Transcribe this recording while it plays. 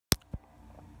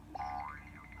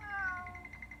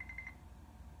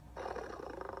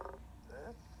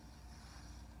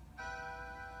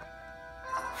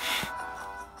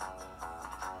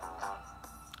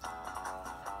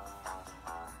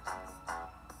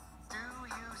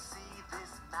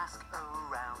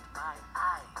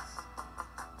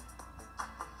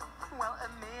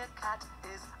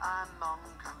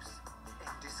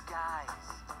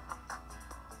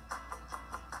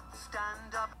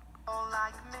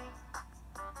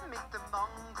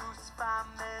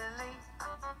family,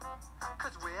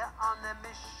 'cause we're on a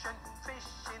mission,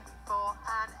 fishing for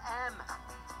an M.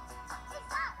 Is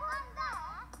that one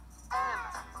there? M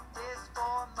is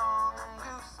for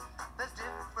mongoose. There's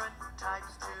different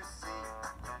types to see.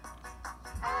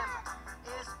 M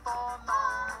is for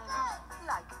mongoose,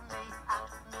 like me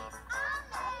and me. And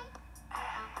me.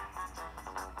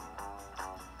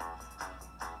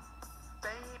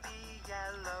 Baby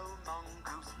yellow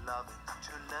mongoose love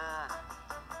to learn,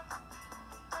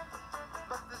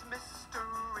 but there's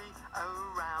mystery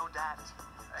around at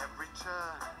every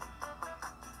turn.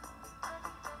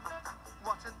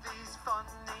 What are these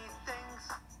funny things?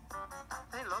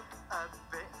 They look a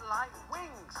bit like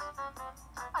wings.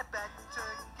 I better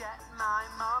get my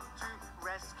mom to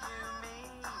rescue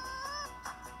me.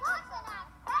 What an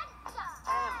adventure!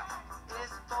 M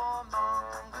is for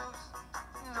mongoose,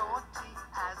 naughty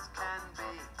as can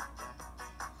be.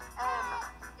 M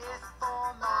is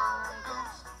for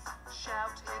mongoose,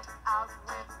 shout it out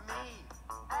with me.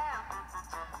 M.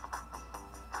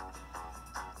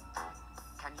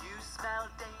 Can you smell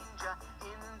danger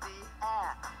in the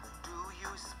air? Do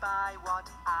you spy what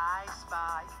I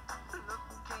spy?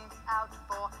 Looking out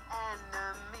for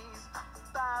enemies,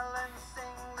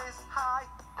 balancing this high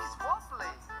is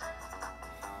wobbly.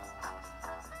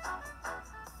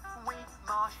 We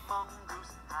marsh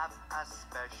mongoose have a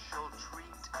special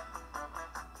treat,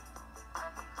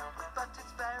 but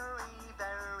it's very,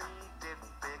 very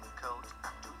difficult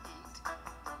to eat.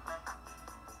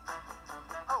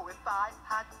 Oh, if I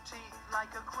had teeth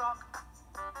like a croc,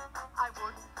 I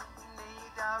would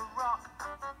need a rock.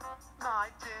 My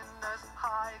dinner's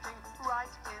hiding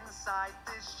right inside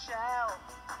this shell.